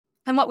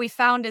And what we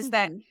found is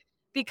that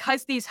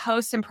because these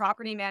hosts and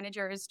property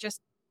managers,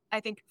 just I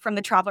think from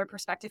the traveler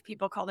perspective,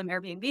 people call them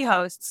Airbnb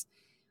hosts,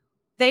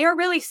 they are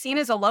really seen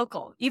as a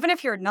local. Even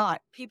if you're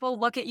not, people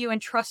look at you and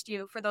trust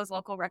you for those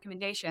local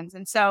recommendations.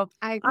 And so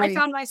I I agree.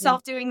 found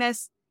myself doing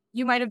this.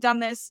 You might have done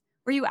this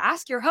where you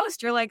ask your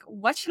host, you're like,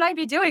 what should I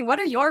be doing? What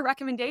are your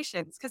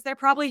recommendations? Because they're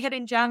probably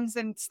hidden gems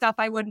and stuff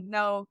I wouldn't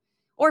know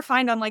or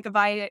find on like a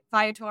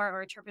Viator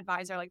or a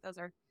TripAdvisor. Like those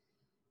are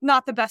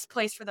not the best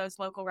place for those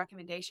local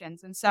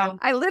recommendations. And so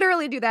I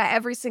literally do that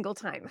every single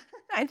time.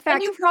 In and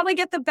fact, you probably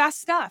get the best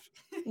stuff.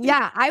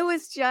 yeah, I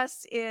was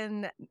just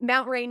in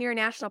Mount Rainier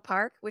National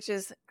Park, which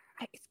is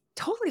it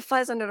totally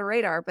flies under the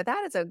radar, but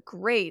that is a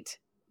great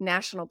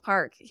national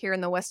park here in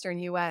the Western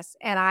US.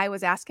 And I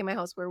was asking my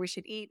host where we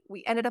should eat.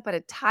 We ended up at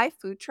a Thai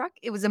food truck.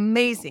 It was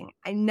amazing.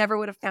 I never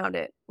would have found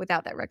it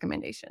without that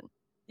recommendation.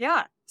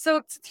 Yeah. So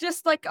it's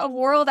just like a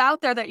world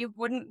out there that you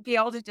wouldn't be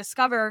able to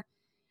discover.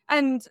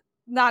 And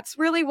that's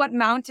really what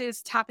Mount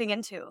is tapping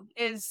into,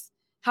 is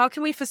how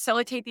can we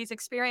facilitate these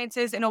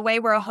experiences in a way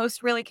where a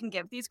host really can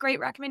give these great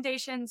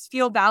recommendations,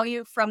 feel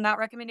value from that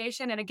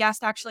recommendation, and a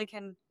guest actually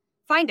can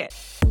find it.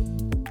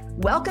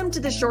 Welcome to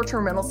the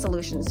Short-Term Rental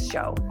Solutions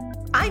Show.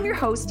 I'm your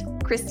host,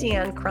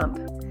 Christiane Crump.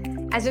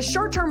 As a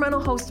short-term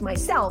rental host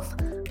myself,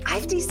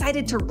 I've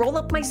decided to roll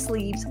up my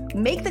sleeves,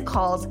 make the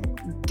calls,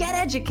 get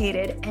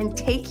educated, and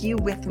take you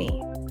with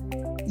me.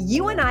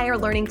 You and I are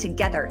learning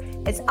together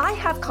as I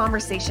have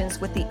conversations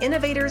with the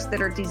innovators that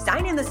are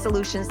designing the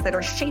solutions that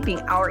are shaping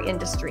our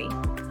industry.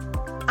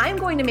 I'm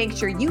going to make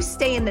sure you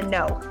stay in the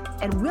know,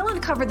 and we'll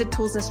uncover the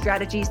tools and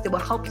strategies that will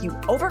help you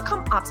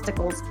overcome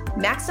obstacles,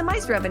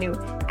 maximize revenue,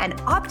 and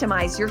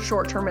optimize your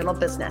short-term rental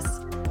business.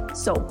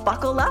 So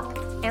buckle up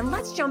and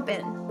let's jump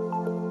in.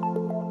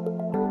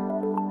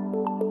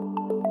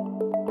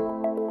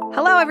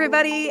 Hello,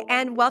 everybody,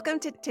 and welcome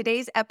to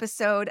today's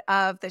episode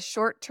of the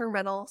Short-Term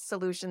Rental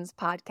Solutions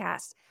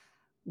Podcast.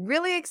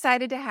 Really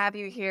excited to have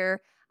you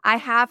here. I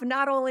have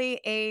not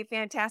only a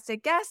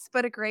fantastic guest,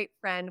 but a great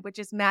friend, which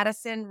is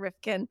Madison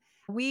Rifkin.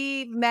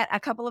 We've met a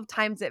couple of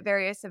times at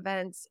various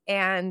events,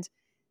 and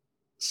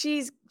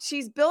she's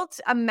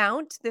built a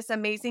Mount, this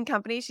amazing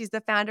company. She's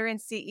the founder and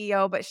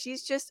CEO, but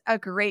she's just a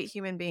great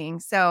human being.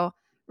 So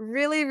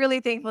really, really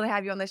thankful to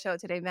have you on the show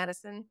today,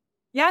 Madison.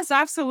 Yes,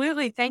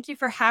 absolutely. Thank you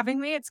for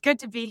having me. It's good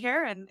to be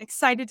here and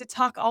excited to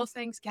talk all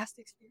things guest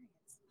experience.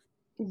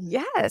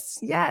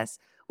 Yes.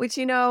 Which,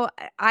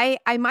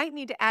 I might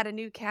need to add a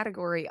new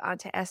category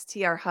onto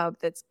STR Hub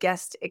that's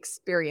guest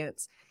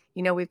experience.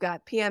 We've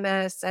got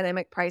PMS,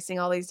 dynamic pricing,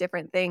 all these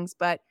different things,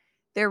 but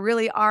there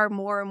really are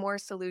more and more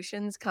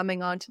solutions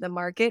coming onto the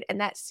market. And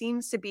that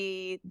seems to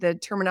be the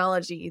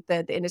terminology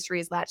that the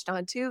industry is latched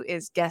onto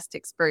is guest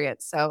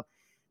experience. So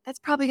that's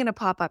probably going to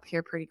pop up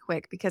here pretty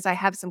quick because I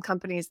have some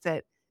companies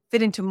that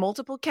fit into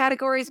multiple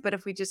categories. But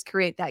if we just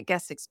create that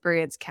guest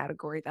experience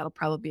category, that'll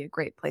probably be a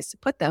great place to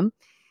put them,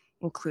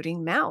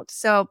 including Mount.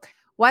 So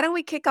why don't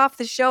we kick off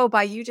the show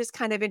by you just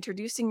kind of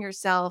introducing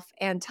yourself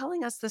and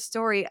telling us the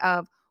story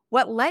of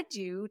what led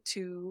you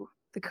to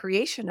the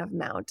creation of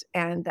Mount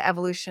and the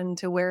evolution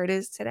to where it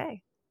is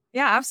today?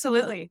 Yeah,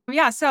 absolutely.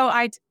 Yeah, so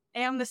I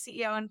am the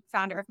CEO and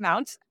founder of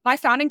Mount. My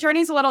founding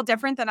journey is a little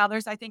different than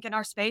others, I think, in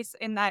our space,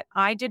 in that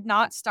I did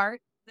not start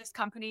this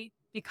company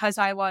because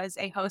I was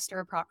a host or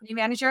a property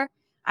manager.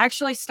 I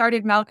actually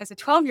started Mount as a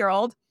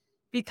 12-year-old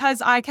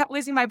because I kept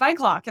losing my bike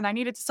lock and I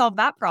needed to solve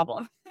that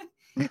problem.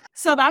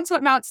 So that's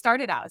what Mount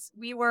started as.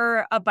 We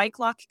were a bike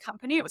lock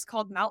company. It was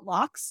called Mount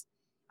Locks.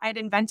 I had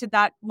invented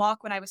that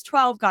lock when I was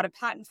 12, got a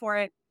patent for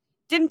it.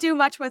 Didn't do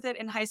much with it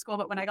in high school,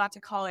 but when I got to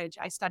college,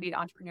 I studied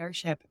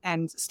entrepreneurship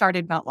and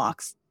started Mount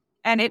Locks.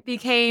 And it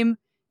became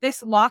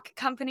this lock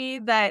company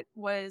that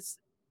was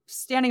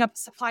standing up the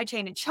supply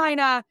chain in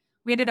China.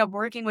 We ended up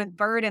working with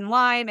Bird and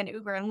Lime and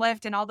Uber and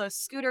Lyft and all those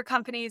scooter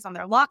companies on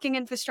their locking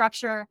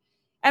infrastructure.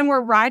 And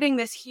we're riding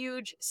this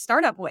huge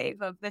startup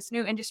wave of this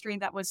new industry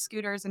that was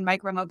scooters and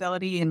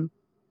micromobility, and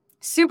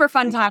super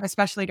fun time,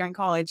 especially during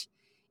college.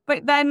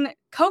 But then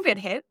COVID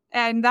hit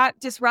and that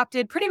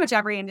disrupted pretty much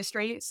every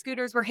industry.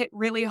 Scooters were hit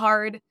really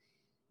hard.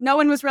 No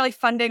one was really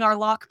funding our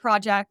lock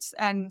projects,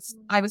 and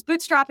I was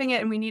bootstrapping it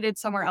and we needed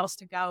somewhere else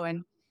to go.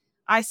 And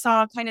I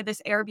saw kind of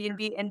this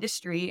Airbnb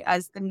industry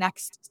as the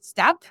next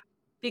step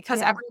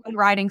because everyone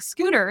riding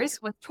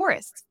scooters with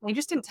tourists. They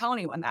just didn't tell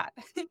anyone that.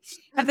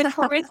 And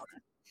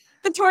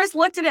the tourists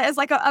looked at it as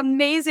like an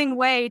amazing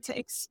way to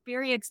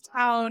experience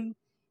town,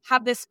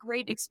 have this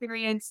great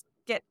experience,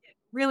 get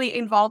really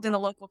involved in the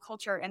local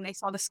culture, and they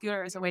saw the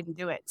scooter as a way to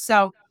do it.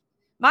 So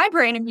my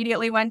brain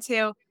immediately went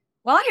to,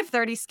 well, I have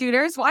 30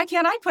 scooters. Why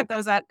can't I put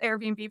those at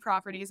Airbnb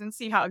properties and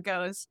see how it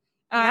goes?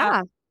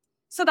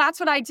 So that's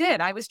what I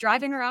did. I was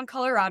driving around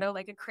Colorado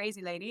like a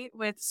crazy lady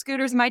with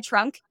scooters in my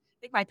trunk. I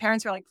think my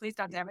parents were like, please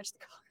don't damage the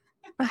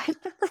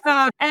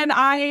car. And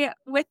I,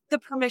 with the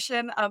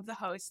permission of the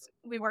host,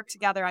 we worked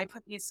together. I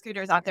put these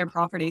scooters out their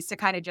properties to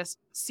kind of just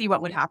see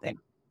what would happen.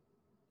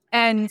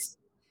 And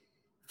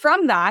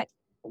from that,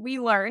 we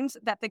learned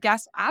that the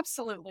guests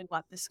absolutely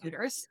loved the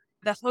scooters.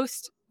 The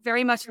host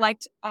very much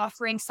liked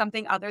offering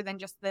something other than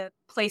just the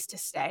place to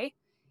stay.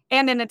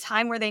 And in a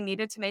time where they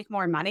needed to make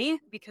more money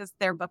because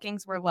their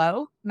bookings were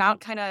low, Mount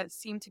kind of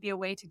seemed to be a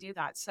way to do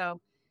that. So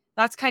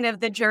that's kind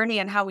of the journey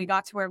and how we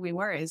got to where we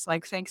were, is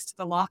like thanks to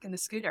the lock and the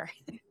scooter.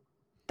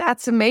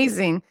 That's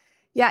amazing.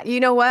 Yeah, you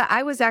know what?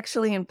 I was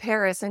actually in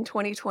Paris in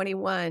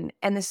 2021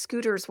 and the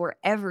scooters were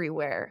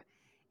everywhere.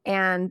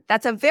 And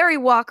that's a very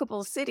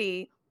walkable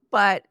city,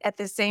 but at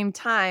the same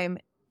time,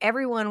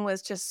 everyone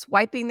was just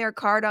swiping their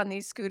card on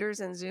these scooters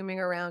and zooming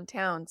around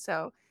town.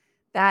 So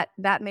that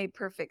made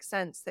perfect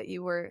sense that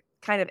you were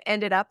kind of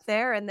ended up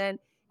there and then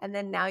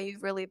now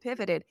you've really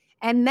pivoted.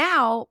 And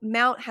now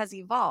Mount has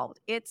evolved.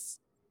 It's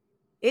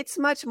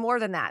much more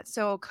than that.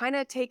 So kind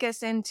of take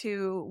us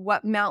into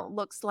what Mount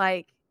looks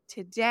like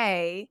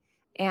today.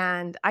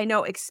 And I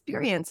know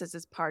experiences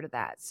is part of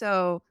that.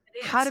 So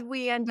It how is. did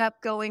we end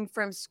up going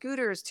from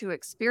scooters to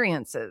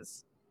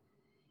experiences?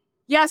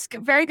 Yes,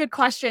 very good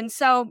question.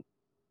 So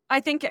I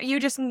think you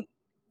just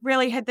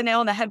really hit the nail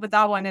on the head with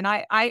that one. And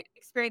I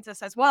experienced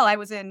this as well. I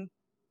was in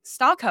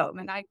Stockholm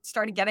and I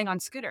started getting on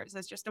scooters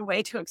as just a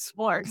way to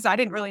explore because I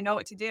didn't really know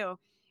what to do.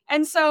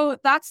 And so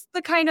that's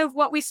the kind of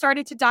what we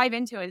started to dive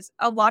into. Is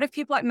a lot of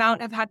people at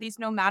Mount have had these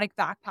nomadic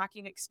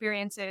backpacking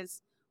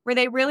experiences where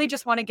they really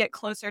just want to get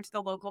closer to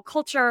the local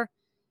culture.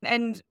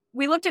 And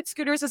we looked at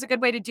scooters as a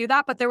good way to do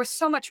that, but there was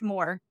so much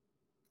more.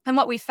 And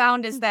what we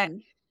found is that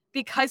Mhm.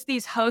 because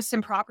these hosts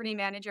and property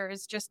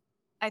managers, just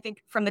I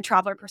think from the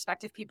traveler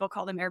perspective, people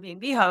call them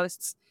Airbnb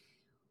hosts,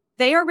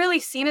 they are really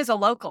seen as a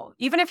local.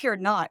 Even if you're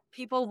not,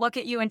 people look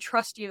at you and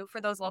trust you for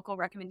those local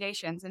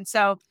recommendations. And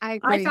so I I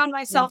agree. found Yeah.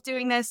 myself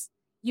doing this.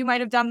 You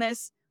might have done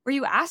this where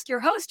you ask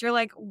your host, you're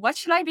like, what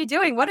should I be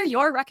doing? What are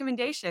your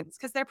recommendations?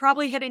 Because they're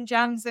probably hidden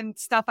gems and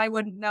stuff I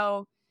wouldn't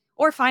know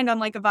or find on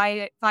like a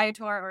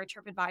Viator or a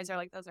TripAdvisor.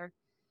 Like those are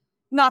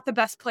not the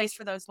best place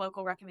for those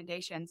local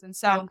recommendations. And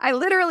Yeah. so, I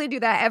literally do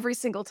that every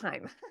single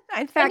time. In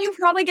and fact, you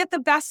probably get the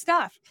best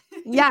stuff.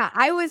 yeah,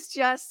 I was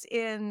just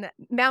in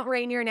Mount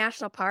Rainier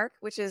National Park,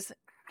 which is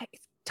it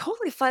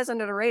totally flies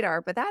under the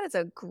radar, but that is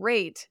a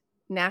great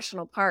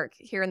national park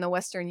here in the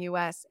Western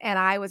US. And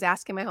I was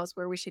asking my host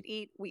where we should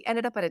eat. We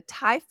ended up at a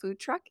Thai food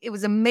truck. It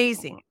was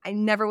amazing. I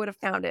never would have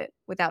found it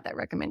without that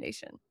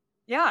recommendation.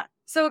 Yeah.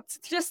 So it's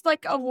just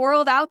like a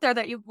world out there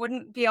that you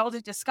wouldn't be able to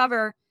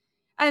discover.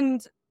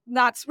 And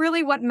that's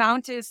really what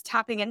Mount is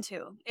tapping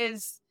into,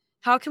 is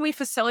how can we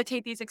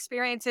facilitate these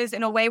experiences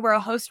in a way where a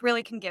host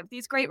really can give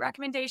these great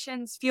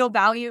recommendations, feel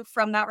value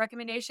from that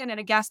recommendation, and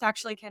a guest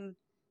actually can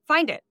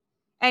find it.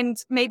 And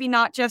maybe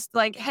not just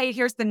like, hey,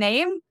 here's the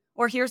name,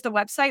 or here's the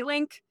website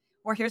link,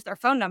 or here's their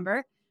phone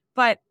number,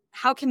 but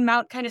how can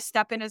Mount kind of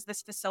step in as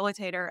this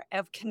facilitator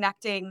of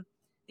connecting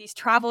these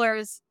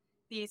travelers,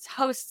 these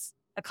hosts,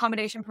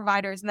 accommodation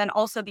providers, and then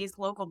also these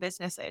local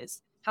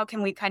businesses? How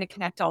can we kind of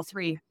connect all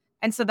three?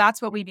 And so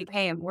that's what we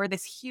became. We're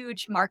this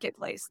huge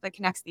marketplace that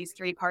connects these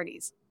three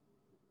parties.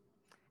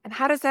 And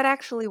how does that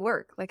actually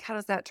work? Like, how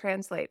does that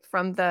translate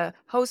from the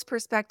host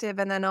perspective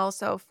and then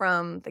also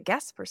from the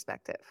guest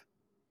perspective?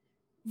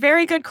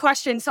 Very good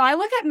question. So I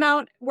look at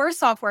Mount, we're a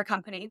software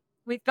company.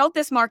 We've built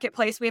this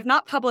marketplace. We have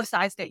not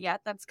publicized it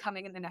yet. That's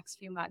coming in the next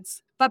few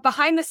months. But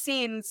behind the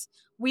scenes,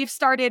 we've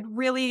started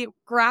really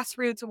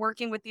grassroots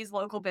working with these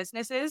local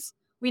businesses.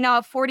 We now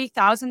have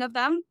 40,000 of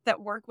them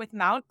that work with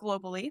Mount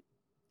globally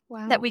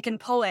that Wow. we can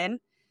pull in.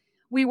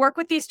 We work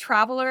with these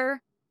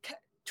travelers,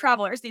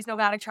 these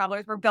nomadic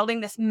travelers. We're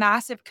building this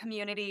massive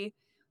community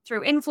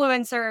through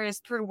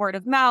influencers, through word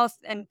of mouth,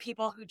 and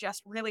people who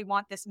just really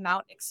want this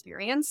Mount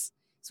experience.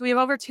 So we have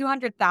over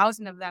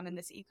 200,000 of them in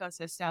this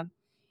ecosystem.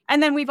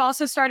 And then we've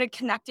also started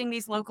connecting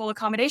these local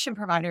accommodation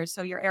providers.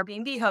 So your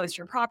Airbnb host,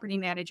 your property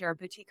manager,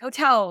 boutique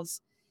hotels.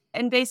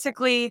 And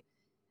basically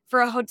for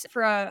a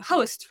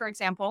host, for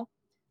example,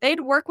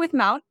 they'd work with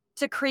Mount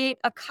to create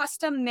a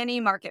custom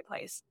mini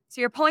marketplace. So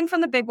you're pulling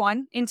from the big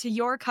one into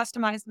your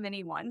customized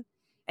mini one,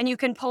 and you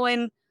can pull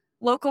in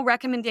local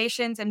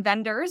recommendations and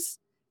vendors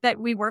that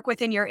we work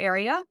with in your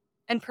area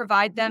and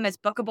provide them as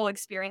bookable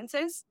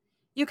experiences.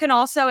 You can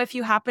also, if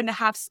you happen to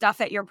have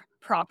stuff at your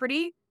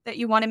property that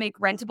you want to make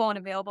rentable and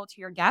available to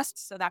your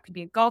guests, so that could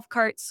be a golf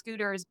cart,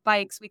 scooters,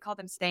 bikes, we call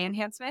them stay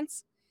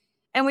enhancements.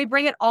 And we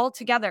bring it all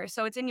together.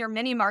 So it's in your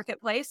mini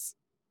marketplace.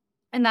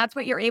 And that's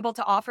what you're able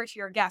to offer to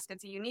your guest.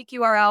 It's a unique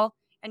URL,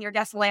 and your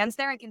guest lands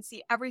there and can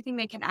see everything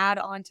they can add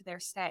on to their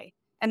stay.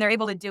 And they're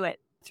able to do it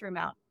through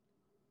Mount.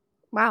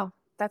 Wow,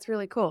 that's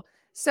really cool.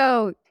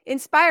 So,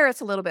 inspire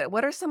us a little bit.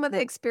 What are some of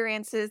the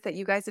experiences that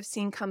you guys have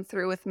seen come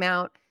through with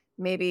Mount?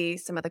 Maybe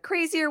some of the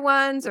crazier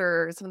ones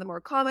or some of the more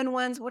common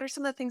ones? What are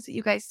some of the things that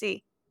you guys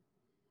see?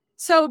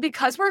 So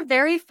because we're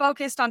very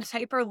focused on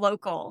hyper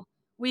local,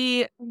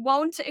 we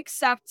won't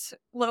accept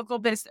local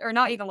business, or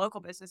not even local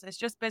businesses,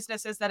 just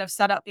businesses that have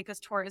set up because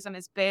tourism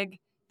is big,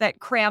 that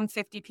cram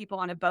 50 people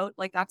on a boat.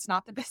 Like that's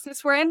not the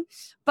business we're in.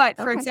 But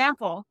for Okay.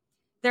 example,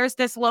 there's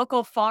this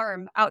local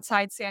farm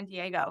outside San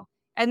Diego,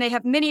 and they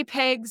have mini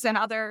pigs and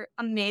other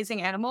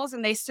amazing animals.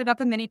 And they stood up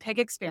a mini pig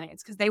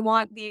experience because they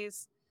want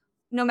these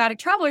nomadic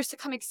travelers to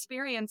come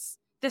experience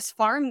this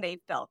farm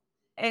they've built.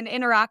 and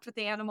interact with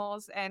the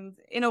animals and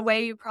in a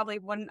way you probably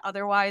wouldn't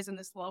otherwise in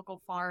this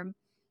local farm,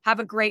 have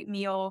a great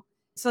meal.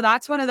 So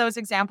that's one of those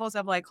examples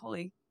of like,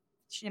 holy,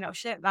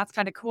 shit, that's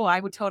kind of cool. I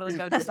would totally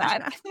go do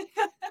that.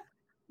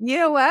 You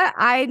know what?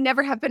 I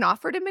never have been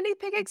offered a mini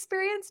pig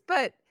experience,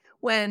 but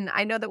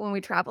I know that when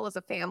we travel as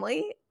a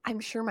family, I'm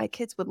sure my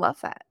kids would love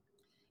that.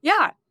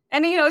 Yeah.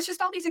 And, it's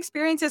just all these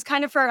experiences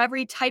kind of for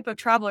every type of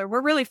traveler.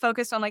 We're really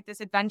focused on like this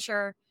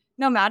adventure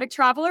nomadic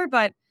traveler,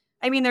 but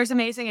I mean, there's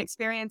amazing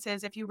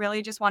experiences if you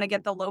really just want to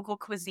get the local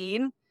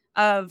cuisine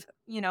of,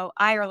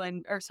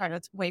 Ireland, or sorry,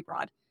 that's way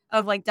broad,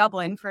 of like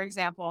Dublin, for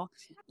example.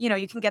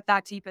 You can get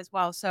that deep as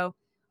well. So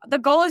the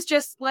goal is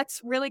just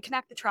let's really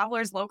connect the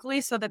travelers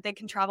locally so that they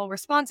can travel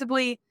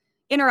responsibly,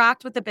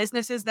 interact with the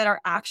businesses that are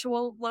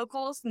actual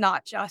locals,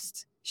 not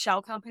just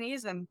shell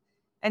companies,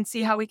 and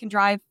see how we can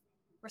drive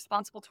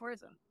responsible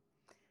tourism.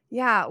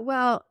 Yeah,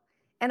 well,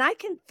 and I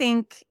can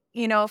think,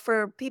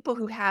 for people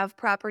who have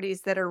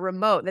properties that are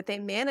remote, that they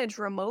manage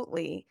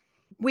remotely,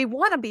 we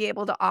want to be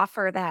able to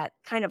offer that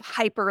kind of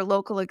hyper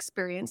local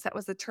experience. That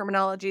was the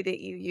terminology that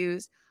you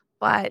use.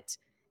 But,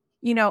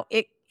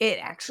 it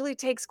actually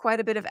takes quite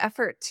a bit of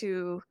effort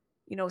to,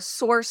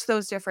 source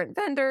those different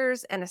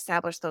vendors and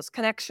establish those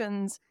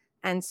connections.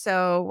 And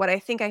so what I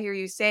think I hear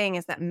you saying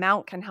is that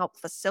Mount can help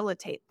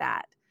facilitate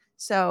that.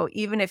 So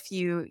even if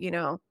you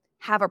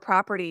have a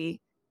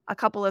property a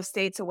couple of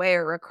states away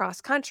or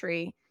across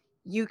country,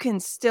 you can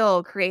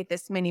still create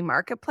this mini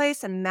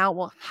marketplace, and Mount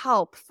will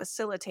help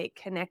facilitate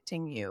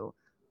connecting you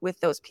with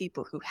those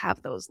people who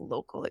have those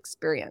local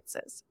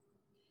experiences.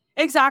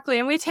 Exactly.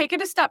 And we take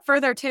it a step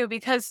further too,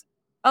 because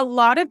a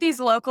lot of these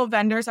local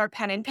vendors are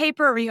pen and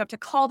paper where you have to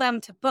call them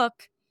to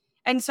book.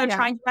 And so Yeah.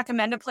 trying to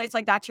recommend a place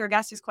like that to your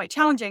guests is quite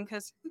challenging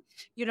because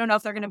you don't know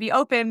if they're going to be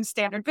open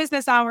standard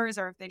business hours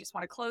or if they just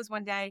want to close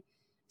one day.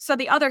 So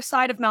the other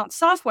side of Mount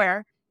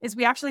Software is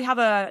we actually have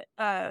a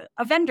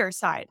vendor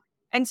side.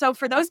 And so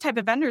for those type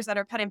of vendors that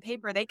are pen and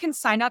paper, they can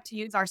sign up to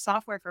use our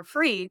software for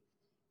free,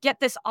 get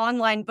this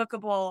online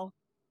bookable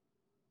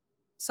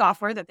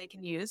software that they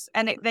can use,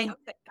 and they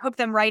hook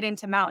them right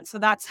into Mount. So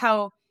that's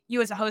how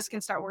you as a host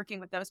can start working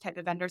with those type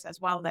of vendors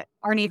as well that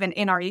aren't even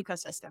in our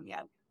ecosystem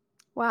yet.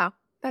 Wow,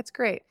 that's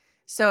great.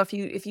 So if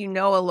you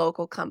know a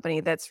local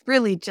company that's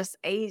really just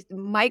a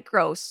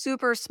micro,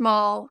 super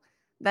small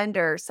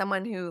vendor,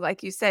 someone who,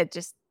 like you said,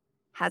 just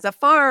has a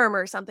farm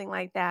or something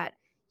like that,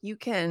 you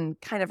can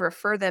kind of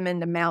refer them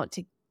into Mount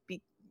to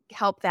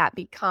help that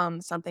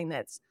become something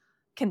that's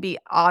can be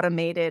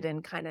automated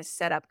and kind of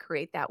set up,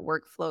 create that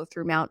workflow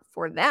through Mount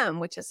for them,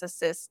 which is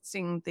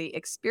assisting the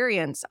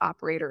experience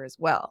operator as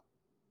well.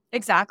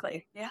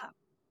 Exactly. Yeah.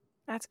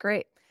 That's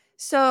great.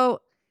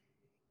 So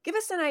give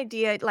us an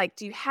idea, like,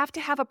 do you have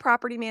to have a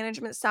property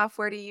management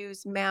software to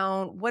use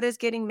Mount? What does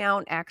getting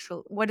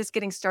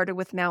started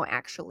with Mount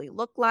actually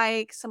look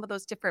like? Some of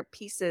those different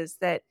pieces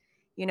that,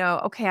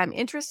 okay, I'm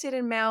interested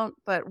in Mount,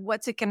 but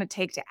what's it going to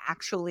take to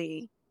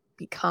actually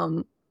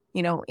become,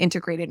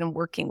 integrated and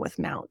working with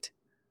Mount?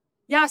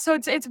 Yeah, so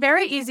it's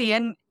very easy,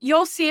 and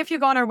you'll see if you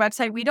go on our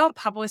website, we don't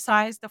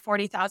publicize the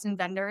 40,000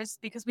 vendors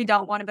because we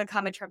don't want to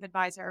become a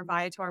TripAdvisor or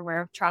Viator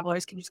where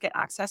travelers can just get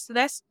access to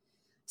this.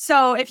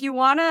 So if you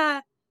want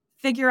to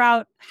figure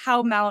out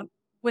how Mount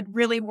would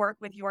really work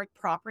with your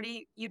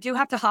property, you do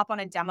have to hop on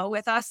a demo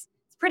with us.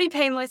 It's pretty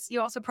painless.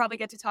 You also probably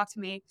get to talk to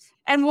me,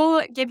 and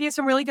we'll give you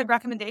some really good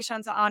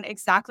recommendations on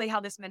exactly how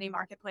this mini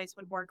marketplace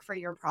would work for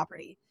your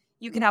property.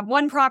 You can have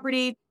one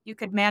property, you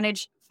could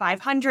manage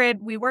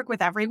 500. We work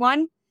with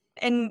everyone.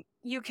 And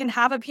you can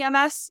have a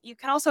PMS. You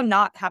can also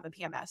not have a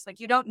PMS. Like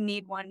you don't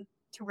need one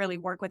to really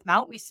work with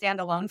Mount. We stand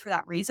alone for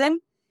that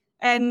reason.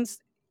 And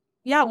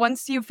yeah,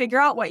 once you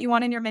figure out what you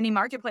want in your mini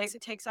marketplace,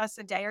 it takes us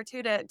a day or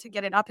two to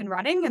get it up and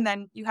running. And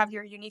then you have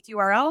your unique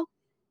URL,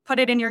 put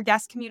it in your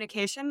guest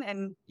communication,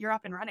 and you're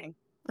up and running.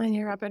 And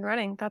you're up and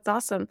running. That's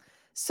awesome.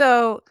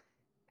 So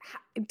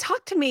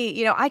talk to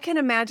me, I can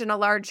imagine a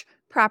large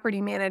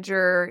property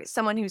manager,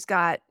 someone who's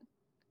got,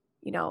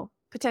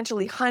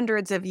 potentially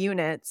hundreds of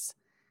units.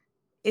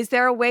 Is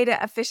there a way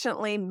to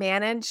efficiently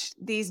manage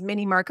these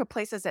mini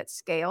marketplaces at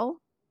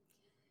scale?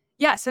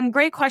 Yes, and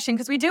great question,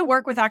 because we do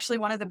work with actually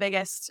one of the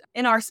biggest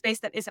in our space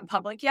that isn't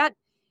public yet.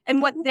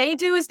 And what they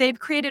do is they've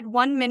created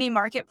one mini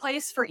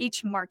marketplace for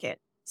each market.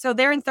 So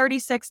they're in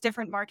 36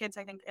 different markets,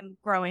 I think, and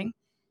growing.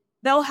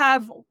 They'll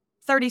have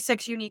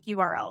 36 unique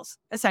URLs,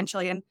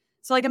 essentially. And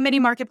so like a mini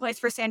marketplace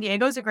for San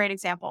Diego is a great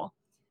example.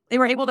 They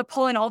were able to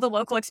pull in all the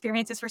local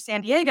experiences for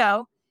San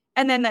Diego,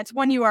 and then that's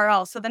one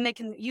URL. So then they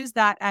can use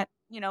that at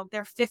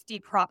their 50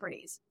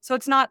 properties. So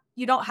it's not,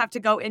 you don't have to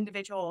go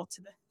individual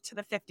to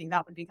the 50.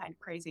 That would be kind of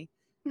crazy.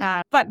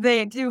 But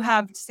they do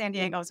have San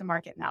Diego as a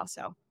market now.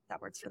 So that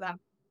works for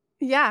them.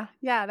 Yeah,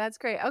 that's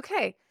great.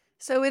 Okay.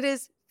 So it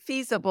is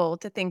feasible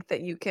to think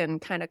that you can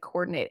kind of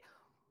coordinate.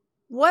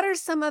 What are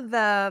some of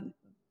the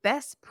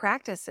best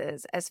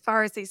practices as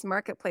far as these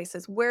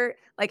marketplaces where,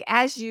 like,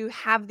 as you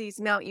have these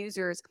Mount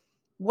users,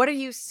 what are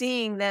you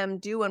seeing them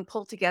do and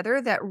pull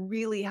together that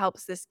really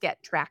helps this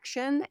get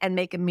traction and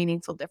make a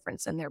meaningful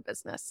difference in their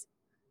business?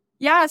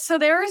 Yeah, so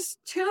there's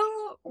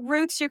two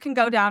routes you can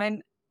go down,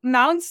 and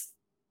Mount's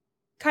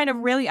kind of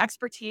really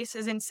expertise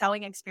is in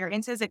selling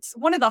experiences. It's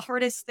one of the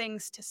hardest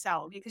things to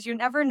sell because you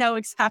never know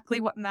exactly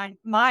what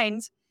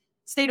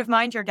state of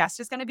mind your guest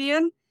is going to be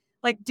in.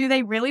 Like, do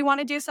they really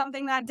want to do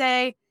something that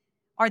day?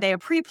 Are they a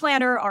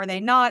pre-planner? Are they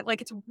not? Like,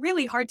 it's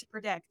really hard to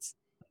predict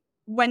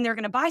when they're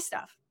going to buy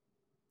stuff.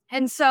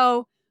 And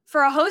so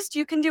for a host,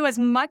 you can do as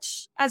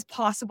much as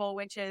possible,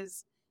 which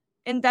is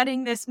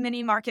embedding this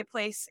mini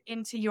marketplace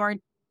into your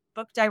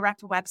Book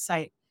Direct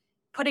website,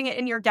 putting it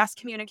in your guest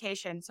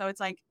communication. So it's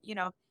like,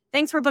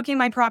 thanks for booking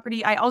my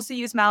property. I also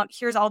use Mount.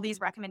 Here's all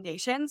these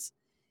recommendations.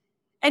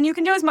 And you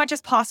can do as much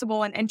as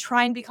possible and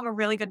try and become a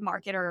really good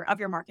marketer of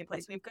your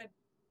marketplace. We have good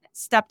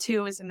step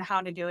 2 is in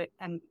how to do it,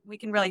 and we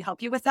can really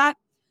help you with that.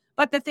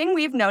 But the thing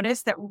we've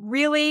noticed that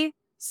really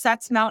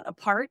sets Mount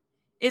apart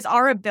is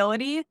our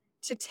ability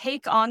to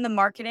take on the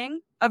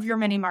marketing of your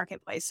mini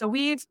marketplace. So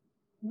we've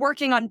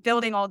working on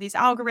building all these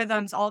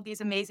algorithms, all these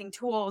amazing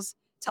tools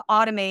to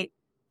automate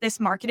this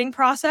marketing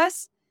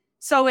process.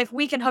 So if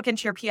we can hook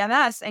into your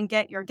PMS and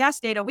get your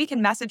guest data, we can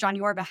message on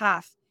your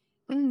behalf.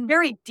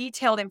 Very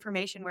detailed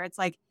information where it's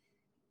like,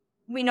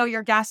 we know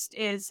your guest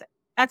is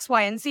X,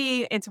 Y, and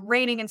Z. It's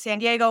raining in San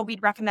Diego.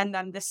 We'd recommend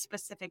them this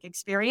specific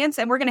experience.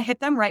 And we're going to hit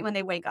them right when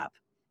they wake up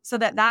so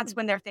that that's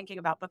when they're thinking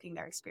about booking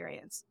their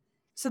experience.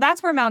 So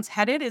that's where Mount's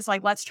headed is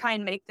like, let's try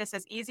and make this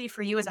as easy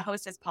for you as a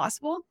host as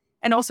possible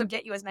and also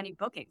get you as many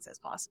bookings as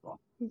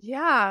possible.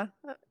 Yeah.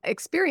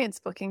 Experience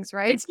bookings,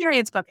 right?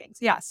 Experience bookings.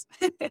 Yes.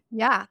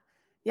 Yeah.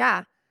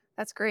 Yeah.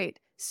 That's great.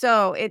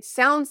 So it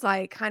sounds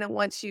like kind of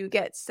once you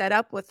get set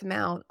up with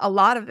Mount, a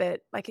lot of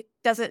it, like it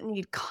doesn't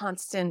need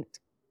constant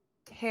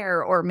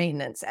care or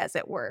maintenance, as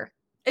it were.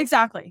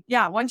 Exactly.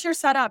 Yeah. Once you're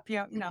set up,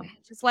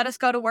 just let us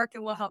go to work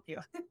and we'll help you.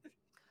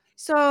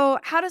 So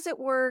how does it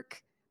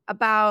work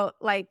about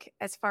like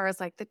as far as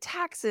like the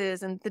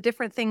taxes and the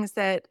different things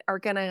that are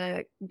going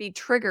to be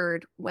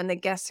triggered when the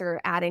guests are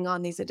adding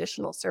on these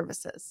additional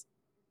services?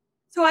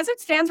 So as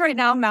it stands right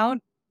now,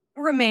 Mount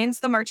remains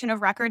the merchant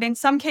of record. In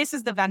some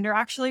cases, the vendor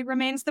actually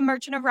remains the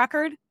merchant of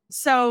record.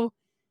 So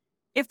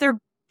if they're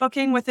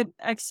booking with an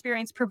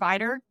experienced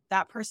provider,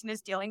 that person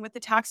is dealing with the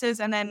taxes,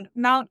 and then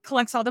Mount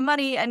collects all the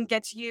money and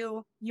gets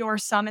you your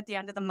sum at the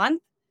end of the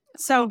month.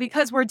 So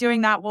because we're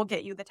doing that, we'll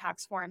get you the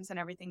tax forms and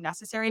everything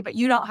necessary, but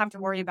you don't have to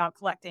worry about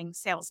collecting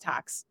sales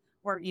tax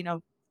or,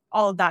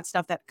 all of that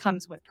stuff that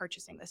comes with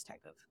purchasing this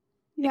type of.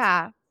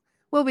 Yeah.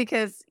 Well,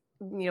 because,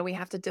 we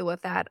have to deal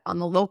with that on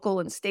the local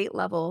and state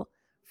level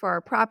for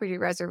our property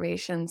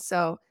reservations.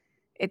 So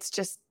it's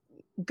just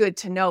good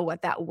to know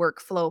what that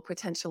workflow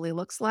potentially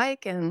looks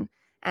like and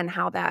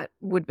how that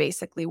would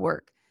basically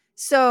work.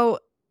 So,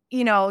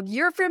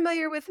 you're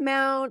familiar with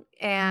Mount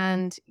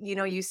and,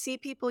 you see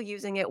people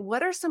using it.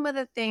 What are some of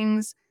the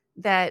things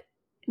that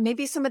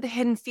maybe some of the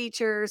hidden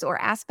features or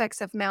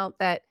aspects of Mount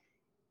that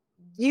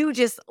you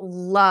just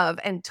love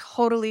and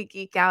totally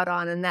geek out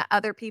on and that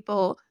other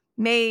people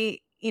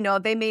may,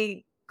 they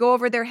may go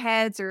over their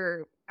heads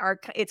or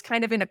it's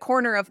kind of in a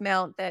corner of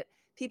Mount that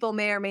people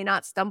may or may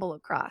not stumble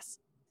across?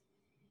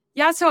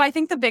 Yeah, so I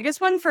think the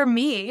biggest one for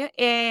me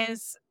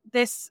is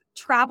this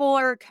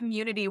traveler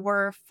community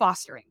we're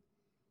fostering.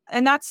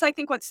 And that's, I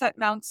think,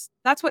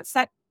 that's what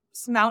sets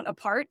Mount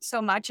apart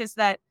so much is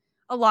that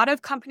a lot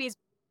of companies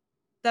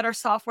that are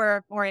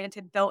software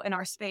oriented, built in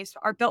our space,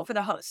 are built for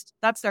the host.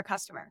 That's their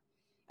customer.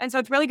 And so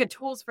it's really good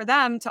tools for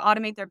them to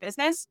automate their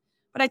business.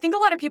 But I think a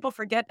lot of people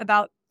forget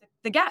about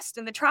the guest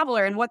and the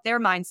traveler and what their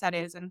mindset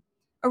is. And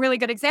a really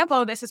good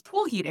example of this is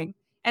pool heating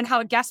and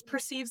how a guest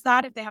perceives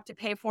that if they have to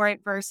pay for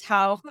it versus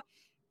how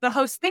the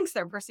host thinks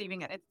they're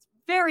perceiving it. It's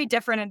very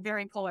different and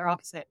very polar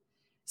opposite.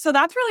 So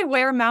that's really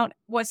where Mount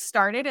was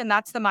started. And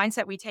that's the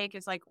mindset we take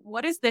is like,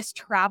 what is this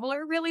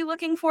traveler really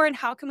looking for? And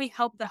how can we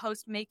help the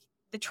host make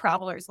the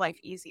traveler's life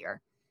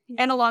easier?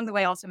 And along the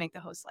way, also make the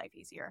host's life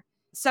easier.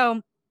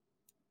 So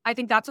I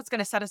think that's what's going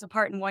to set us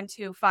apart in 1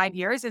 to 5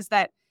 years is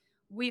that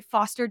we've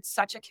fostered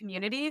such a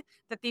community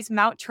that these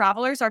Mount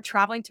travelers are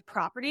traveling to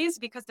properties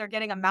because they're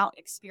getting a Mount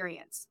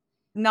experience,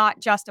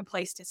 not just a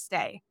place to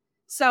stay.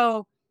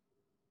 So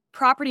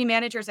property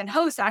managers and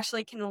hosts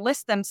actually can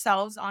list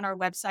themselves on our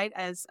website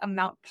as a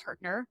Mount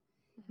partner.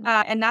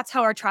 And that's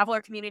how our traveler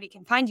community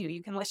can find you.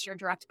 You can list your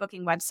direct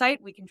booking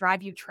website. We can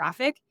drive you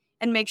traffic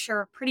and make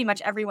sure pretty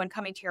much everyone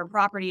coming to your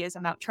property is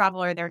a Mount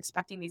traveler. They're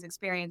expecting these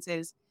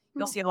experiences.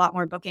 You'll see a lot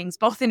more bookings,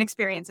 both in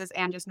experiences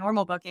and just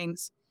normal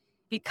bookings,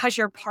 because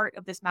you're part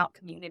of this Mount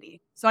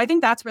community. So I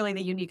think that's really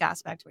the unique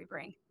aspect we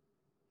bring.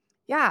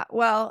 Yeah.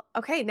 Well,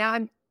 okay.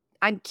 Now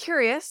I'm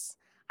curious.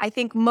 I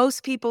think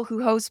most people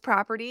who host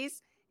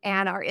properties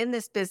and are in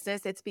this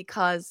business, it's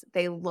because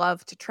they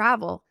love to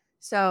travel.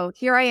 So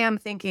here I am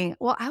thinking,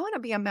 well, I want to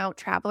be a Mount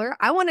traveler.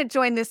 I want to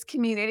join this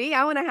community.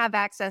 I want to have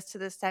access to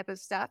this type of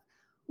stuff.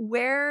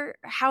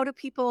 How do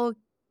people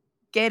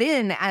get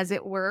in, as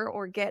it were,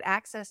 or get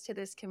access to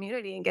this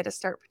community and get to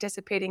start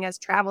participating as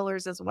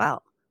travelers as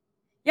well?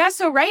 Yeah,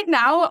 so right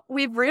now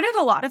we've rooted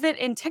a lot of it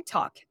in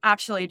TikTok,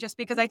 actually, just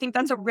because I think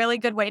that's a really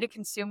good way to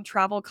consume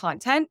travel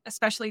content,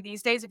 especially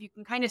these days. If you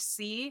can kind of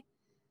see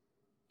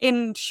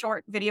in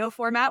short video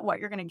format what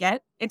you're going to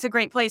get, it's a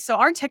great place. So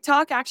our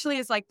TikTok actually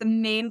is like the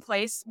main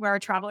place where our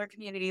traveler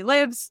community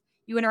lives.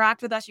 You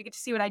interact with us, you get to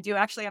see what I do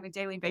actually on a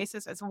daily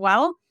basis as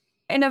well.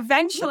 And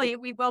eventually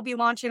we will be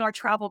launching our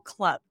travel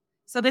club.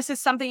 So this is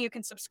something you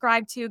can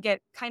subscribe to,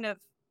 get kind of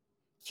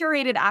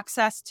curated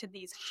access to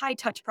these high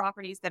touch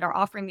properties that are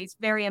offering these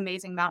very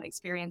amazing mountain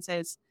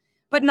experiences,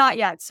 but not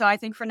yet. So I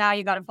think for now,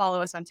 you got to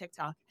follow us on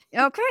TikTok.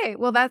 Okay,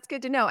 well, that's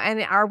good to know. And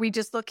are we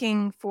just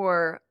looking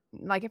for,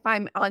 like, if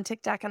I'm on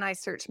TikTok and I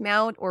search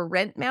mount or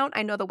rent mount?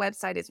 I know the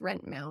website is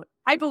rent mount.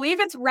 I believe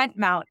it's rent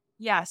mount.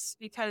 Yes,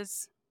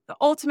 because the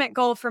ultimate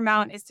goal for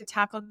mount is to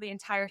tackle the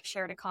entire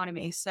shared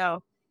economy.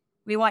 So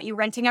we want you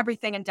renting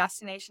everything in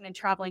destination and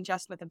traveling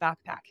just with a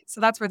backpack.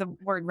 So that's where the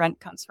word rent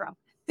comes from.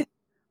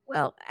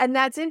 Well, and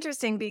that's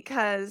interesting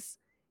because,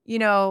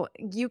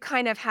 you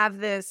kind of have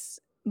this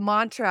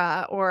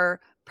mantra or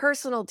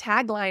personal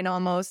tagline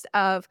almost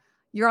of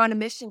you're on a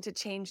mission to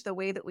change the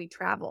way that we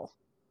travel.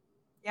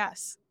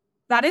 Yes,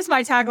 that is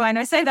my tagline.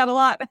 I say that a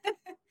lot.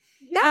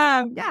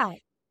 Yeah, um, yeah.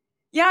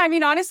 Yeah, I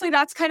mean, honestly,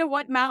 that's kind of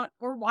what Mount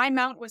or why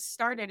Mount was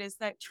started is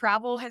that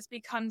travel has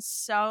become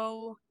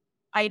so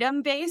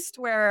item based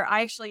where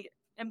I actually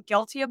am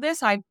guilty of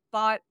this. I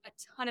bought a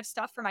ton of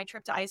stuff for my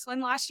trip to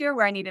Iceland last year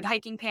where I needed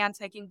hiking pants,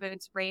 hiking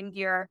boots, rain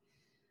gear,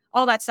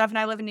 all that stuff. And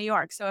I live in New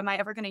York. So am I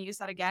ever going to use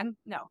that again?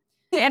 No.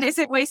 And is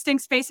it wasting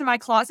space in my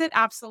closet?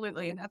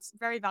 Absolutely. And that's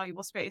very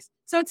valuable space.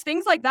 So it's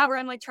things like that where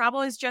I'm like,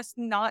 travel is just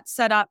not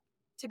set up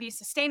to be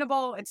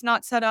sustainable. It's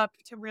not set up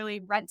to really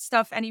rent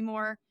stuff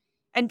anymore.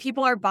 And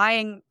people are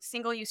buying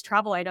single use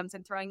travel items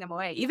and throwing them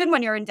away. Even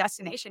when you're in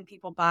destination,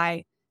 people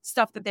buy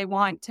stuff that they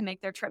want to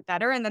make their trip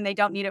better and then they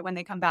don't need it when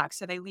they come back.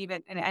 So they leave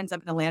it and it ends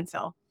up in a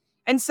landfill.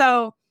 And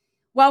so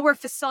while we're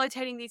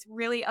facilitating these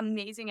really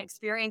amazing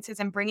experiences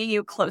and bringing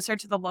you closer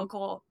to the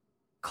local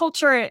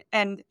culture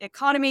and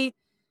economy,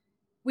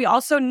 we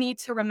also need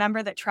to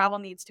remember that travel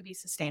needs to be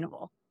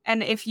sustainable.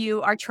 And if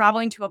you are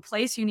traveling to a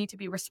place, you need to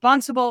be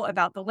responsible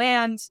about the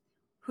land,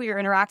 who you're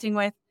interacting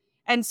with.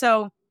 And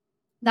so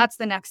that's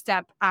the next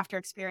step after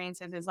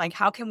experiences is like,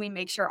 how can we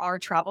make sure our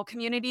travel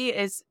community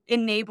is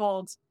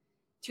enabled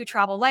to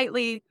travel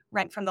lightly,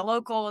 rent from the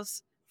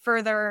locals,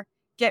 further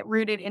get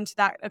rooted into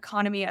that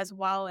economy as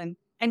well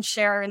and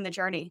share in the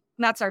journey.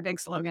 And that's our big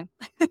slogan.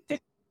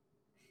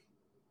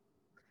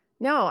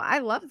 No, I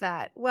love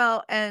that.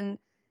 Well, and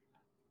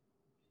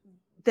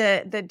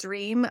the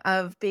dream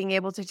of being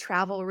able to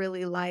travel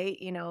really light,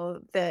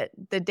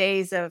 the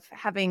days of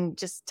having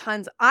just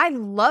tons. I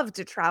love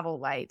to travel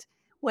light.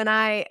 When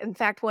I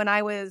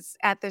was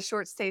at the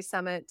short stay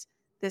summit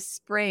this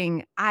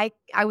spring, I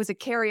was a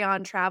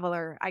carry-on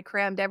traveler. I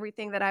crammed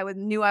everything that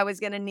knew I was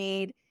going to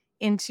need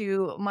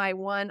into my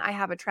one. I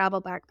have a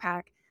travel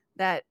backpack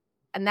that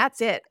and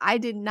that's it. I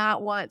did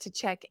not want to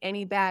check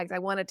any bags. I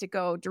wanted to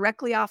go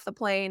directly off the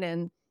plane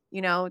and,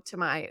 to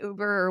my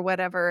Uber or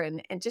whatever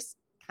and just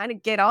kind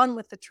of get on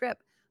with the trip.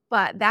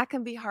 But that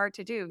can be hard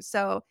to do.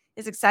 So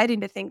it's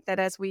exciting to think that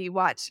as we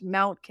watch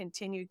Mount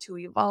continue to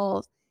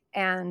evolve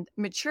and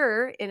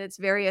mature in its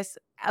various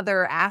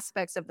other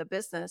aspects of the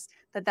business,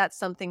 that's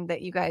something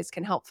that you guys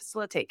can help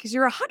facilitate. Because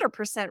you're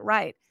 100%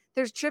 right.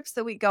 There's trips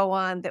that we go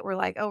on that we're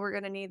like, oh, we're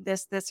going to need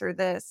this, this, or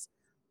this.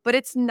 But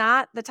it's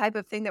not the type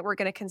of thing that we're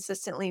going to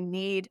consistently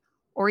need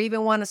or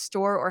even want to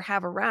store or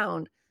have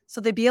around. So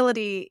the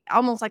ability,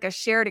 almost like a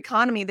shared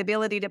economy, the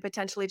ability to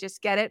potentially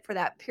just get it for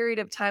that period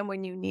of time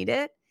when you need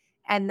it,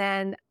 and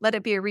then let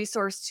it be a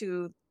resource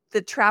to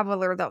the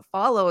traveler that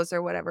follows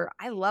or whatever.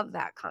 I love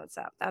that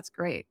concept. That's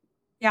great.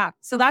 Yeah.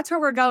 So that's where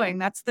we're going.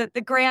 That's the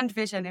grand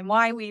vision and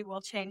why we will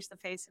change the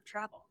face of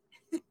travel.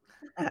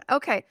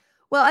 Okay.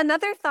 Well,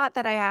 another thought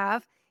that I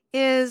have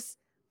is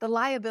the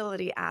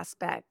liability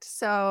aspect.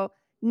 So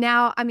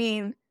now, I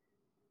mean,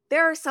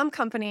 there are some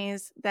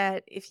companies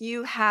that if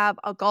you have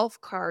a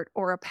golf cart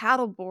or a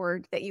paddle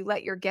board that you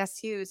let your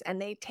guests use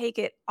and they take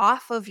it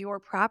off of your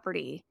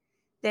property,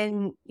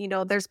 then,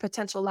 there's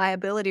potential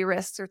liability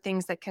risks or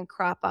things that can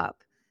crop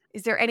up.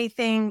 Is there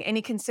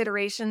any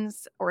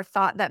considerations or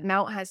thought that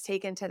Mount has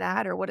taken to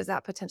that, or what does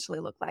that potentially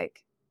look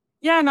like?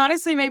 Yeah, and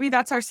honestly, maybe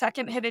that's our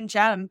second hidden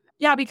gem.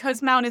 Yeah,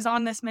 because Mount is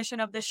on this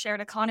mission of this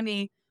shared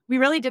economy. We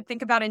really did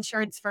think about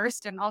insurance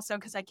first. And also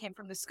because I came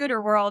from the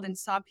scooter world and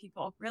saw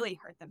people really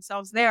hurt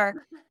themselves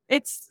there.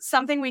 It's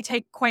something we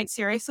take quite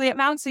seriously at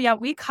Mount. So yeah,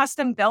 we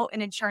custom built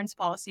an insurance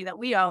policy that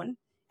we own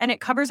and it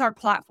covers our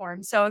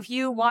platform. So if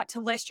you want to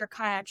list your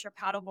kayaks, your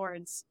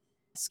paddleboards,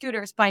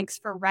 scooters, bikes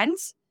for rent,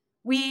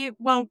 we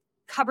will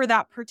cover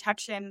that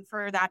protection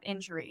for that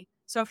injury.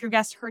 So if your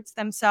guest hurts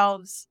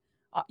themselves,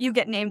 you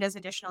get named as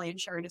additionally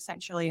insured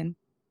essentially and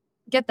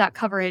get that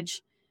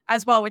coverage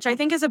as well, which I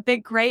think is a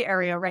big gray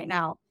area right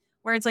now,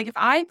 where it's like, if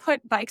I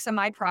put bikes on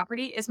my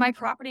property, is my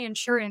property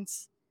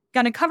insurance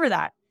going to cover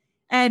that?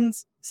 And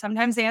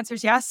sometimes the answer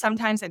is yes.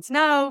 Sometimes it's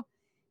no.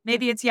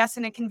 Maybe it's yes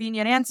in a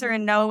convenient answer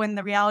and no in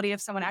the reality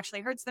if someone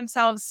actually hurts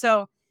themselves.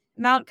 So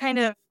Mount kind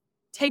of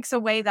takes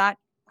away that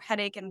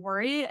headache and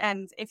worry.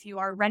 And if you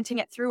are renting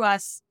it through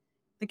us,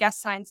 the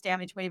guest signs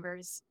damage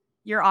waivers,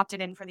 you're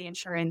opted in for the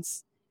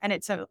insurance, and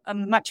it's a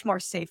much more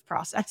safe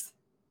process.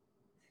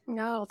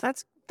 No,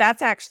 that's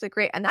actually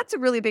great. And that's a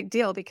really big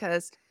deal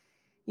because,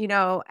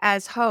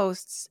 as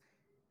hosts,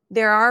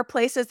 there are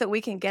places that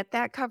we can get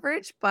that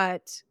coverage,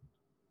 but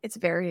it's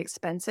very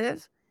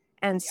expensive.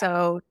 And Yeah.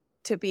 so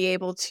to be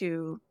able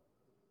to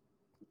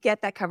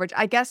get that coverage,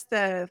 I guess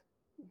the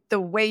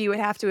way you would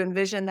have to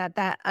envision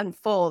that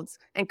unfolds,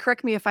 and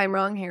correct me if I'm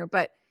wrong here,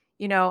 but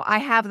I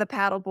have the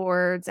paddle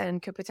boards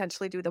and could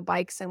potentially do the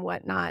bikes and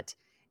whatnot.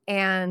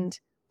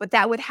 But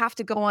that would have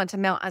to go on to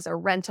Mount as a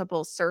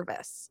rentable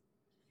service.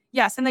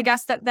 Yes, and the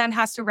guest that then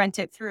has to rent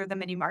it through the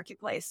mini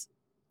marketplace.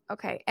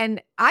 Okay.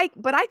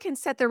 But I can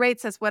set the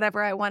rates as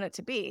whatever I want it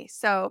to be.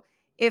 So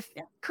if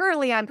Yeah.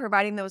 currently I'm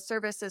providing those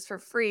services for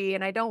free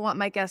and I don't want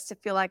my guests to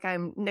feel like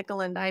I'm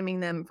nickel and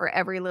diming them for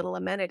every little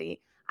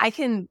amenity, I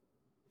can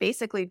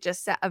basically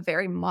just set a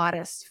very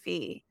modest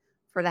fee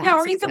for Yeah, that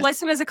or you could service. list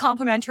them as a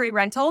complimentary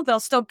rental. They'll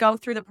still go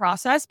through the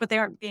process, but they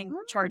aren't being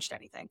Mm, charged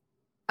anything.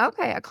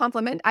 okay, a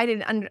compliment. I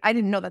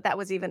didn't know that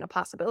was even a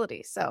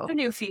possibility. So A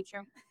new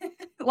feature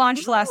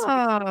launched last week.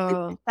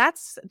 oh,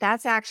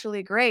 that's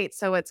actually great.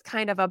 So it's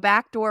kind of a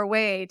backdoor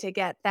way to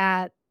get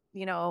that,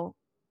 you know,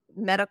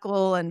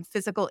 medical and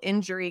physical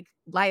injury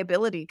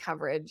liability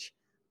coverage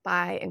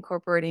by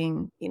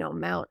incorporating,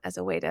 Mount as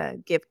a way to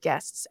give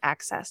guests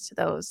access to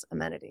those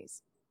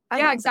amenities. I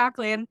Yeah, love that.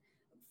 exactly. And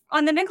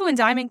on the nickel and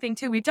diming thing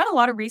too, we've done a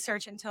lot of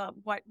research into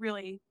what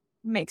really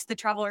makes the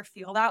traveler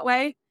feel that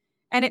way.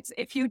 And it's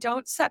if you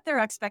don't set their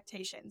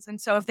expectations.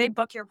 And so if they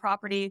book your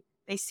property,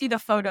 they see the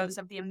photos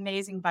of the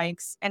amazing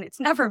bikes and it's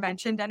never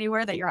mentioned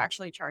anywhere that you're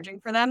actually charging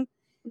for them,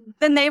 Mm.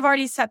 then they've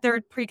already set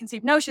their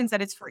preconceived notions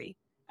that it's free.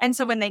 And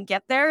so when they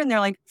get there and they're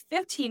like,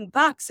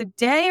 $15 a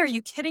day, are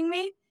you kidding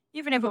me?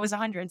 Even if it was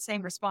 100,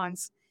 same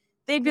response.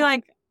 They'd be Yeah.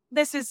 like,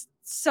 this is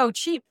so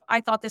cheap.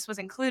 I thought this was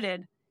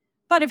included.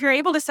 But if you're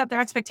able to set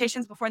their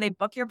expectations before they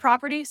book your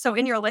property, so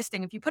in your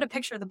listing, if you put a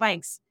picture of the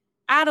bikes,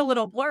 add a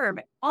little blurb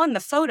on the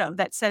photo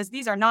that says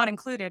these are not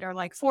included or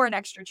like for an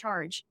extra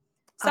charge,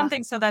 Uh,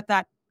 something so that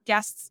that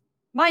guest's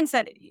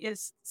mindset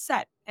is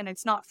set and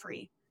it's not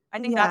free. I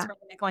think that's yeah. where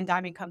the nickel and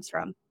diming comes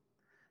from.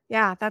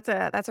 Yeah, that's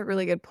a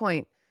really good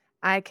point.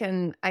 I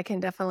can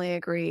definitely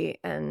agree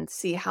and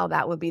see how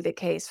that would be the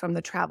case from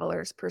the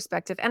traveler's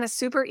perspective, and a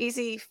super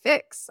easy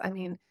fix. I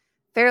mean,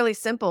 fairly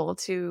simple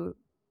to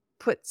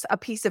put a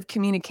piece of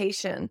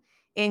communication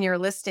in your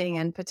listing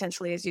and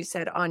potentially, as you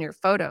said, on your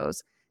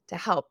photos to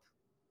help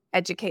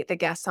educate the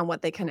guests on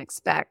what they can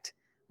expect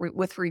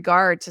with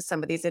regard to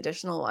some of these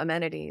additional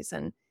amenities.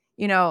 And,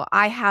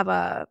 I have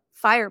a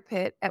fire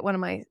pit at one of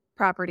my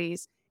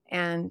properties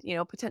and,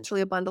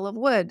 potentially a bundle of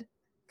wood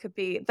could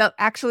be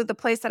the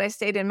place that I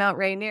stayed in Mount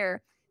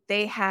Rainier.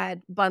 They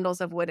had bundles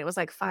of wood. It was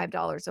like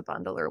 $5 a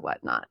bundle or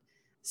whatnot.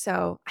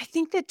 So I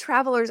think that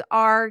travelers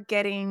are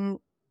getting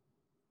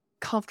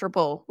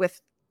comfortable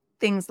with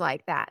things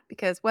like that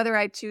because whether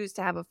I choose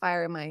to have a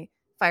fire in my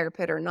fire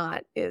pit or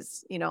not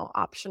is,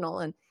 optional.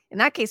 And in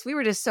that case, we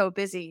were just so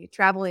busy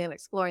traveling and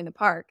exploring the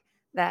park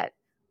that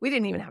we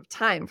didn't even have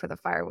time for the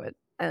firewood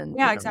and,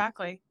 Yeah,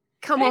 exactly.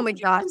 come And I home think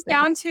it comes exhausted.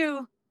 down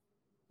to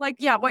like,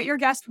 yeah, what your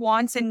guest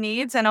wants and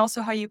needs, and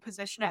also how you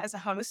position it as a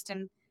host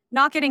and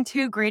not getting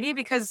too greedy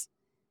because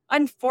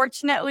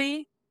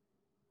unfortunately,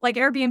 like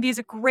Airbnb is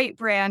a great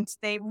brand.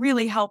 They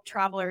really help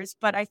travelers,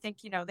 but I think,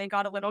 they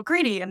got a little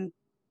greedy and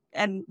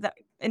that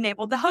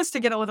enabled the host to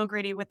get a little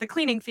greedy with the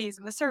cleaning fees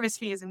and the service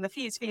fees and the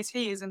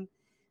fees. And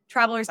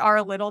travelers are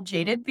a little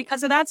jaded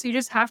because of that. So you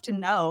just have to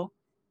know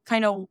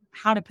kind of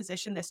how to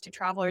position this to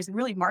travelers and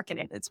really market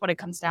it. It's what it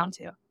comes down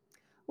to.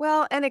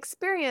 Well, and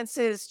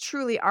experiences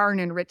truly are an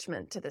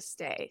enrichment to the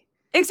stay.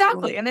 I mean,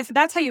 Exactly. And if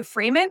that's how you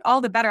frame it,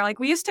 all the better. Like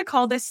we used to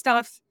call this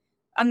stuff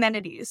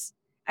amenities.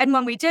 And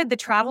when we did, the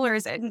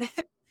travelers, and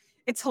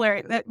it's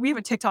hilarious that we have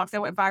a TikTok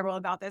that went viral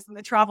about this, and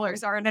the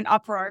travelers are in an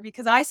uproar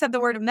because I said the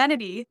word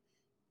amenity,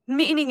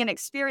 meaning an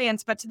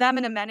experience, but to them,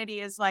 an amenity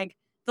is like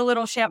the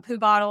little shampoo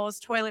bottles,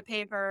 toilet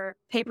paper,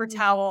 paper mhm.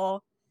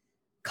 towel,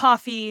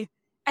 coffee.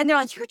 And they're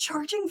like, you're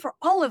charging for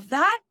all of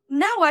that?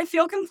 Now I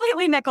feel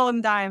completely nickel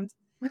and dimed.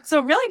 So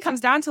it really comes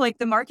down to like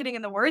the marketing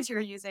and the words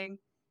you're using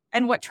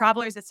and what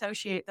travelers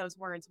associate those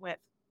words with.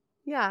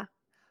 Yeah.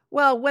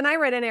 Well, when I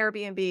rent an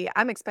Airbnb,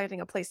 I'm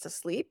expecting a place to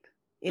sleep,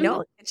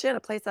 Mhm. a kitchen, a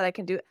place that I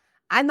can do.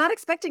 I'm not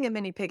expecting a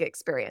mini pig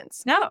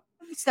experience. No.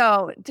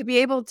 So to be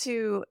able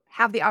to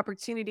have the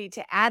opportunity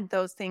to add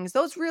those things,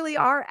 those really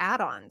are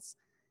add-ons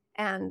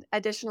and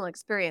additional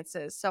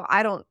experiences. So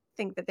I don't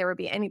think that there would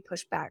be any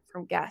pushback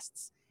from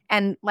guests.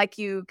 And like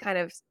you kind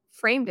of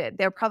framed it,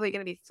 they're probably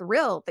going to be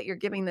thrilled that you're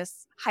giving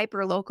this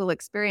hyper local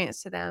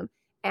experience to them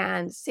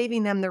and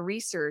saving them the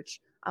research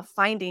of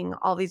finding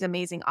all these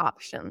amazing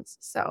options.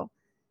 So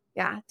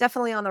yeah,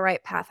 definitely on the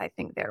right path, I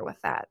think, there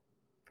with that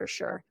for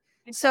sure.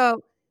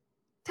 So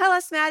tell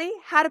us, Maddie,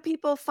 how do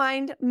people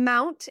find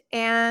Mount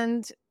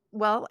and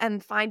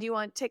find you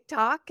on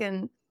TikTok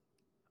and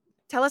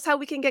tell us how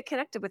we can get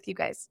connected with you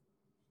guys?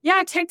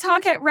 Yeah,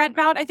 TikTok at Rent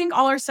Mount. I think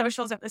all our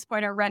socials at this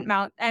point are Rent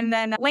Mount. And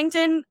then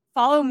LinkedIn,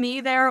 follow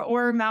me there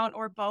or Mount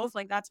or both.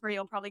 Like that's where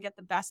you'll probably get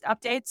the best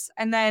updates.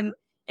 And then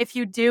if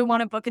you do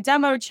want to book a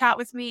demo, chat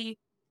with me,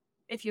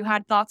 if you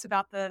had thoughts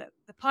about the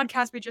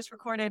podcast we just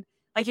recorded,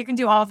 like you can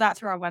do all of that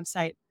through our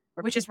website,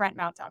 which is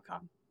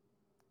rentmount.com.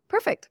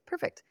 Perfect.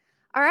 Perfect.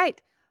 All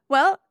right.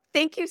 Well,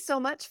 thank you so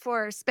much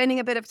for spending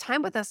a bit of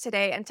time with us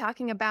today and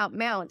talking about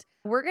Mount.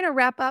 We're going to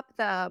wrap up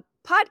the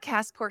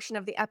podcast portion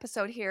of the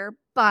episode here,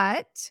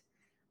 but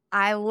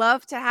I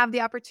love to have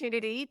the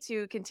opportunity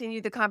to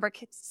continue the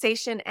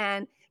conversation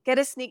and get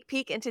a sneak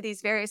peek into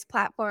these various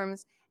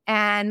platforms.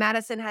 And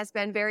Madison has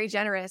been very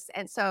generous.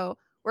 And so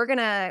we're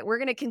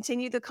gonna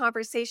continue the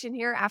conversation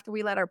here after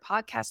we let our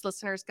podcast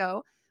listeners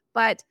go.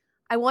 But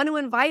I want to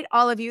invite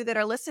all of you that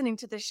are listening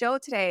to the show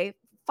today,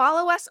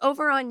 follow us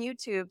over on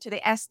YouTube to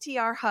the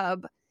STR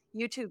Hub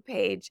YouTube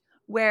page,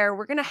 where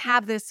we're going to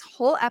have this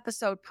whole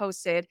episode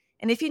posted.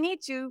 And if you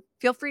need to,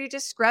 feel free to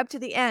just scrub to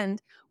the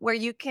end where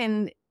you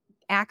can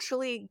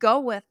actually go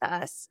with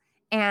us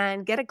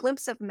and get a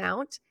glimpse of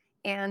Mount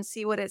and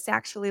see what it's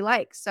actually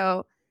like.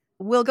 So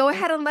we'll go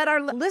ahead and let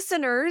our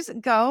listeners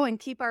go and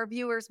keep our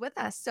viewers with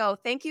us. So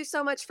thank you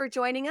so much for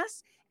joining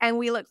us. And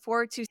we look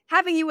forward to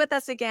having you with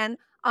us again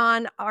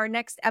on our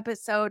next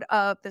episode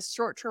of the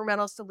Short-Term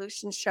Rental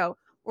Solutions Show,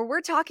 where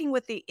we're talking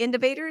with the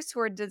innovators who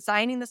are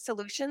designing the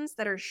solutions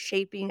that are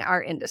shaping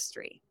our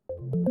industry.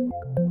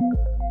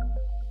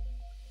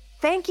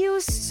 Thank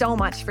you so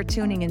much for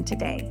tuning in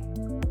today.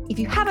 If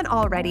you haven't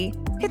already,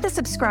 hit the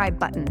subscribe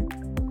button.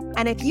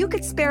 And if you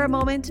could spare a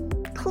moment,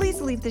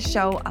 please leave the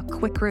show a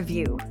quick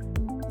review.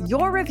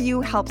 Your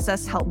review helps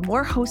us help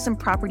more hosts and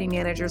property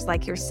managers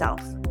like yourself.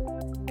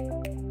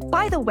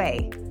 By the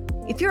way,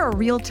 if you're a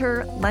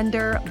realtor,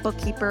 lender,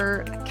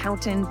 bookkeeper,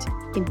 accountant,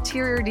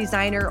 interior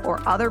designer,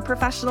 or other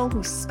professional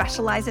who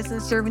specializes in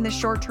serving the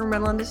short-term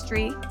rental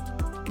industry,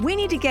 we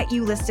need to get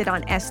you listed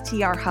on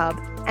STR Hub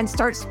and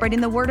start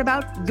spreading the word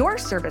about your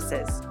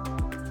services.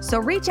 So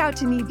reach out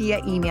to me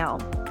via email,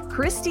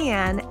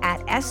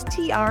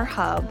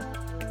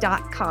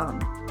 christiane@strhub.com.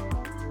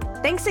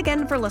 Thanks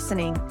again for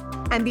listening,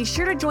 and be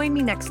sure to join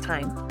me next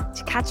time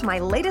to catch my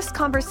latest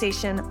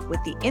conversation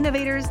with the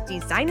innovators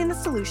designing the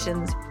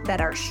solutions that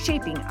are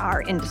shaping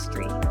our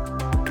industry.